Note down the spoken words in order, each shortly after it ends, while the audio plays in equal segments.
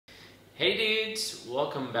Hey dudes,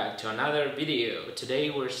 welcome back to another video.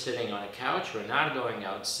 Today we're sitting on a couch, we're not going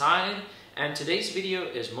outside, and today's video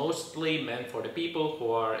is mostly meant for the people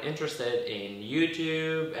who are interested in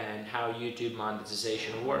YouTube and how YouTube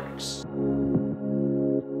monetization works.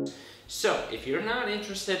 So if you're not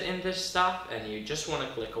interested in this stuff and you just want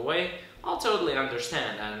to click away, I'll totally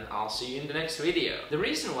understand and I'll see you in the next video. The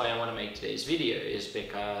reason why I want to make today's video is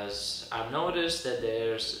because I've noticed that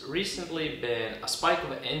there's recently been a spike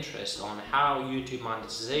of interest on how YouTube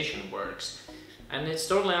monetization works. And it's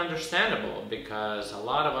totally understandable because a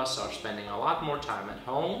lot of us are spending a lot more time at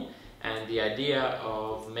home, and the idea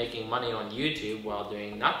of making money on YouTube while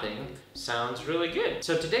doing nothing sounds really good.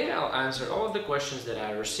 So today I'll answer all of the questions that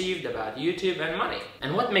I received about YouTube and money.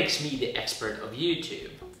 And what makes me the expert of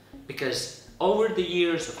YouTube? Because over the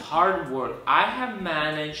years of hard work, I have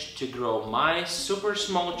managed to grow my super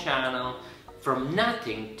small channel from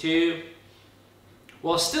nothing to,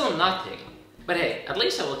 well, still nothing. But hey, at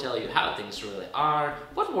least I will tell you how things really are,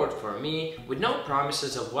 what worked for me, with no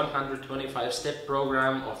promises of 125-step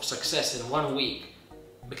program of success in 1 week.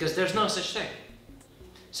 Because there's no such thing.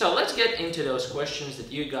 So let's get into those questions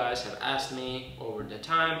that you guys have asked me over the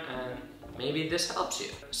time, and maybe this helps you.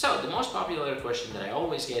 So the most popular question that I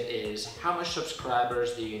always get is, how much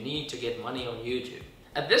subscribers do you need to get money on YouTube?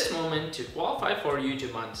 At this moment, to qualify for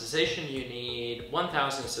YouTube monetization, you need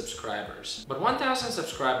 1,000 subscribers. But 1,000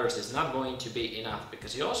 subscribers is not going to be enough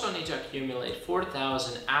because you also need to accumulate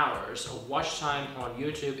 4,000 hours of watch time on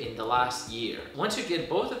YouTube in the last year. Once you get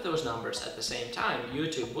both of those numbers at the same time,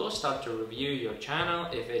 YouTube will start to review your channel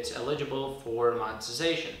if it's eligible for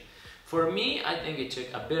monetization. For me, I think it took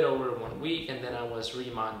a bit over 1 week and then I was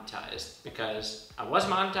remonetized because I was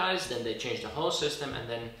monetized, then they changed the whole system, and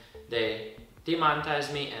then they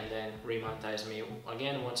demonetized me and then remonetized me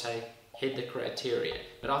again once I hit the criteria.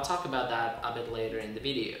 But I'll talk about that a bit later in the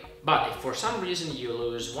video. But if for some reason you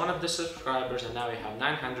lose one of the subscribers and now you have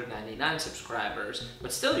 999 subscribers,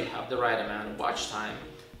 but still you have the right amount of watch time,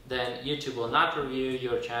 then YouTube will not review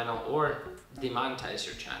your channel or demonetize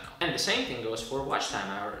your channel. And the same thing goes for watch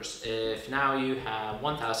time hours. If now you have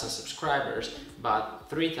 1,000 subscribers but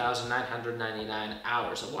 3,999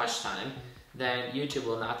 hours of watch time, then YouTube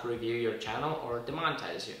will not review your channel or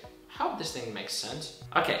demonetize you. I hope this thing makes sense.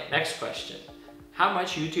 Okay, next question. How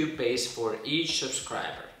much YouTube pays for each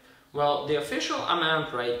subscriber? Well, the official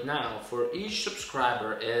amount right now for each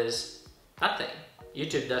subscriber is nothing.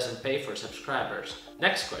 YouTube doesn't pay for subscribers.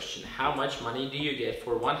 Next question. How much money do you get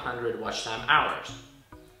for 100 watch time hours?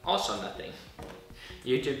 Also nothing.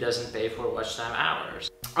 YouTube doesn't pay for watch time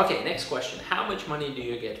hours. Okay, next question. How much money do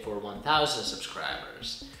you get for 1,000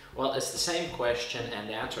 subscribers? Well, it's the same question and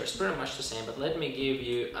the answer is pretty much the same, but let me give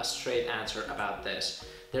you a straight answer about this.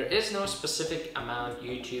 There is no specific amount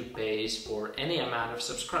YouTube pays for any amount of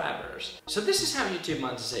subscribers. So this is how YouTube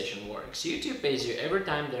monetization works. YouTube pays you every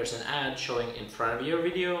time there's an ad showing in front of your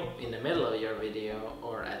video, in the middle of your video,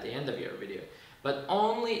 or at the end of your video. But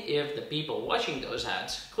only if the people watching those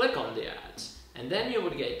ads click on the ads. And then you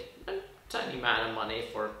would get a tiny amount of money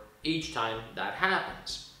for each time that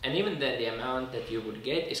happens. And even then, the amount that you would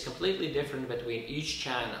get is completely different between each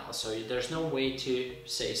channel, so there's no way to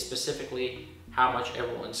say specifically how much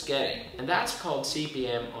everyone's getting. And that's called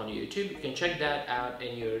CPM on YouTube. You can check that out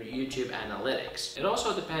in your YouTube analytics. It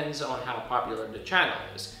also depends on how popular the channel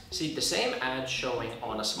is. See, the same ad showing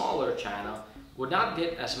on a smaller channel would not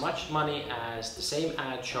get as much money as the same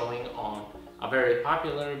ad showing on a very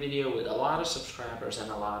popular video with a lot of subscribers and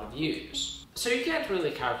a lot of views. So you can't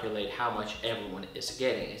really calculate how much everyone is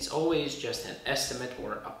getting. It's always just an estimate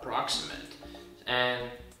or approximate. And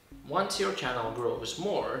once your channel grows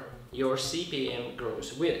more, your CPM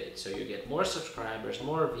grows with it. So you get more subscribers,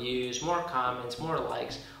 more views, more comments, more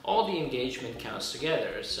likes. All the engagement counts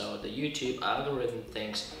together. So the YouTube algorithm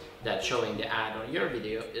thinks that showing the ad on your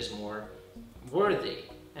video is more worthy.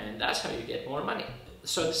 And that's how you get more money.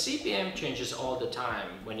 So the CPM changes all the time.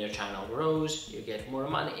 When your channel grows, you get more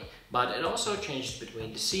money. But it also changes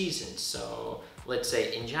between the seasons. So let's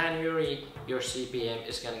say in January, your CPM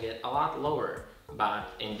is going to get a lot lower. But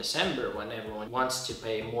in December, when everyone wants to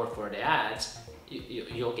pay more for the ads,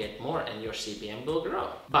 you'll get more and your CPM will grow.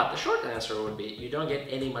 But the short answer would be you don't get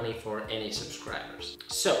any money for any subscribers.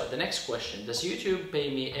 So the next question, does YouTube pay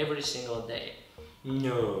me every single day?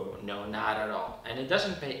 No, not at all. And it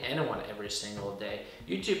doesn't pay anyone every single day.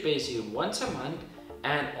 YouTube pays you once a month,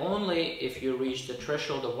 and only if you reach the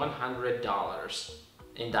threshold of $100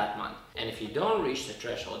 in that month. And if you don't reach the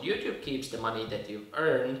threshold, YouTube keeps the money that you've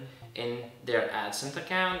earned in their AdSense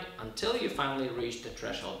account until you finally reach the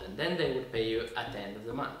threshold, and then they would pay you at the end of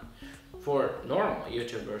the month. For normal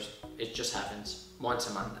YouTubers, it just happens once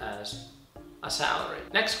a month as a salary.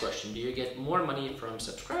 Next question, do you get more money from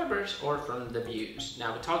subscribers or from the views?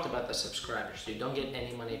 Now, we talked about the subscribers. You don't get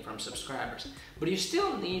any money from subscribers, but you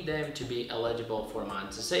still need them to be eligible for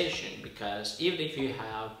monetization, because even if you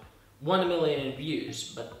have 1 million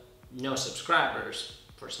views but no subscribers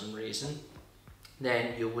for some reason,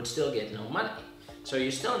 then you would still get no money. So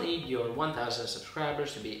you still need your 1,000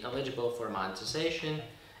 subscribers to be eligible for monetization.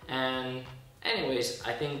 And anyways,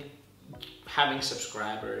 I think having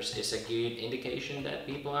subscribers is a good indication that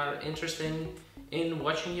people are interested in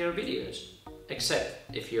watching your videos,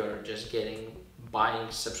 except if you're just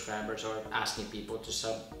buying subscribers or asking people to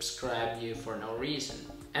subscribe you for no reason.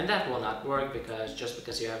 And that will not work, because just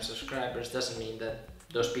because you have subscribers doesn't mean that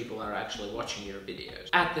those people are actually watching your videos.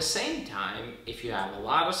 At the same time, if you have a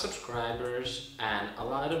lot of subscribers and a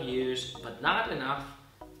lot of views but not enough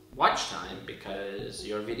watch time because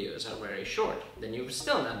your videos are very short, then you will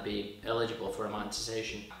still not be eligible for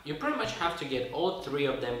monetization. You pretty much have to get all three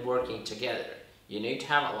of them working together. You need to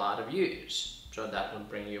have a lot of views, so that will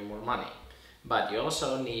bring you more money. But you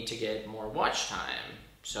also need to get more watch time,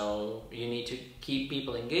 so you need to keep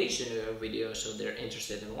people engaged in your videos so they're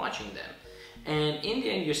interested in watching them. And in the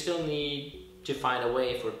end, you still need to find a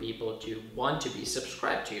way for people to want to be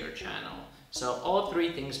subscribed to your channel. So all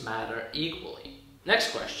three things matter equally.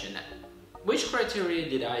 Next question, which criteria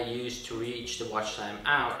did I use to reach the watch time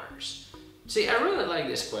hours? See, I really like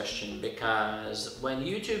this question, because when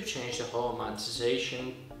YouTube changed the whole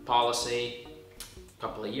monetization policy a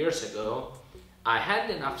couple of years ago, I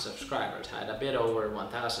had enough subscribers. I had a bit over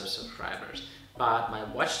 1,000 subscribers, but my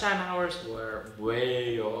watch time hours were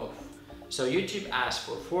way off. So YouTube asked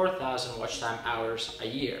for 4,000 watch time hours a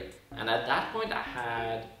year, and at that point I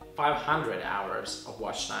had 500 hours of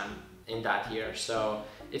watch time in that year. So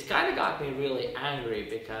it kind of got me really angry,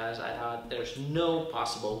 because I thought there's no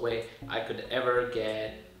possible way I could ever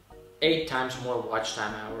get 8 times more watch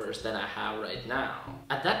time hours than I have right now.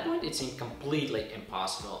 At that point it seemed completely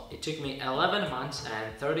impossible. It took me 11 months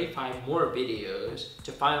and 35 more videos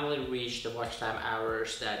to finally reach the watch time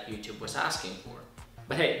hours that YouTube was asking for.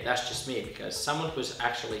 But hey, that's just me, because someone who's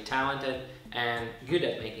actually talented and good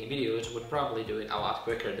at making videos would probably do it a lot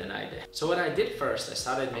quicker than I did. So what I did first, I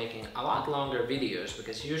started making a lot longer videos,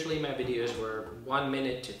 because usually my videos were 1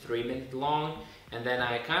 minute to 3 minutes long, and then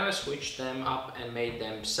I kind of switched them up and made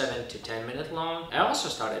them 7 to 10 minutes long. I also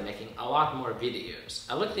started making a lot more videos.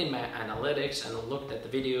 I looked in my analytics and looked at the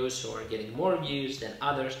videos who are getting more views than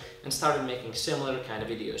others, and started making similar kind of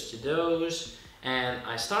videos to those. And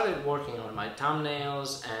I started working on my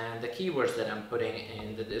thumbnails and the keywords that I'm putting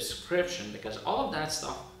in the description, because all of that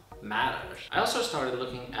stuff matters. I also started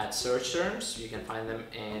looking at search terms. You can find them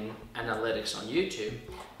in analytics on YouTube,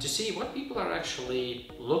 to see what people are actually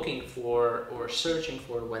looking for or searching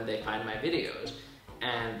for when they find my videos.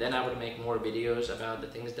 And then I would make more videos about the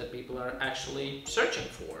things that people are actually searching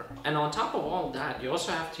for. And on top of all that, you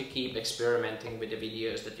also have to keep experimenting with the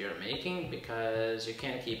videos that you're making, because you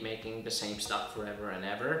can't keep making the same stuff forever and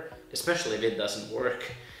ever, especially if it doesn't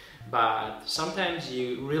work. But sometimes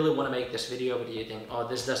you really want to make this video, but you think, oh,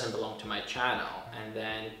 this doesn't belong to my channel. And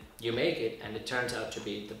then you make it, and it turns out to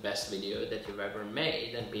be the best video that you've ever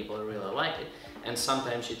made, and people really like it. And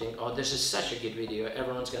sometimes you think, oh, this is such a good video,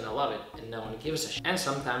 everyone's gonna love it, and no one gives a shit. And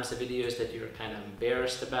sometimes the videos that you're kind of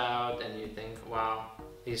embarrassed about, and you think, wow,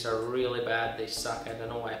 these are really bad, they suck, I don't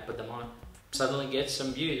know why I put them on, suddenly get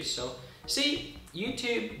some views. So see,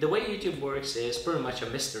 YouTube, the way YouTube works is pretty much a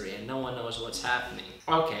mystery, and no one knows what's happening.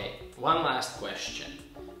 Okay, one last question.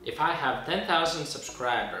 If I have 10,000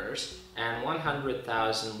 subscribers and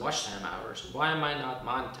 100,000 watch time hours, why am I not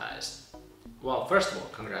monetized? Well, first of all,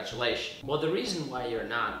 congratulations. Well, the reason why you're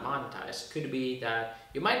not monetized could be that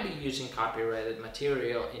you might be using copyrighted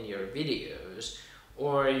material in your videos,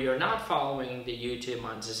 or you're not following the YouTube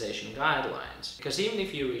monetization guidelines. Because even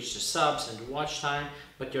if you reach the subs and watch time,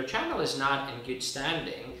 but your channel is not in good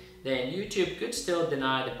standing, then YouTube could still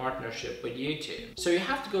deny the partnership with YouTube. So you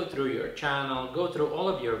have to go through your channel, go through all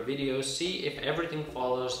of your videos, see if everything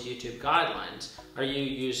follows the YouTube guidelines. Are you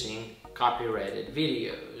using copyrighted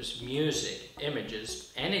videos, music,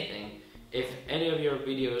 images, anything? If any of your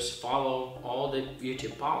videos follow all the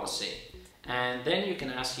YouTube policy, and then you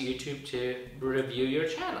can ask YouTube to review your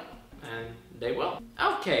channel, and they will.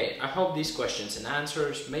 Okay, I hope these questions and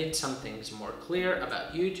answers made some things more clear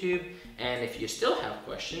about YouTube, and if you still have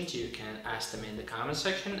questions, you can ask them in the comment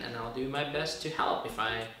section, and I'll do my best to help if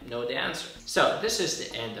I know the answer. So this is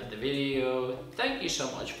the end of the video. Thank you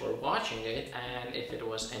so much for watching it, and if it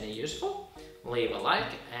was any useful, leave a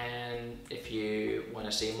like, and if you want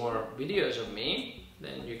to see more videos of me,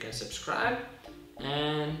 then you can subscribe,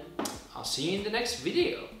 and I'll see you in the next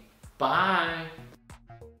video. Bye!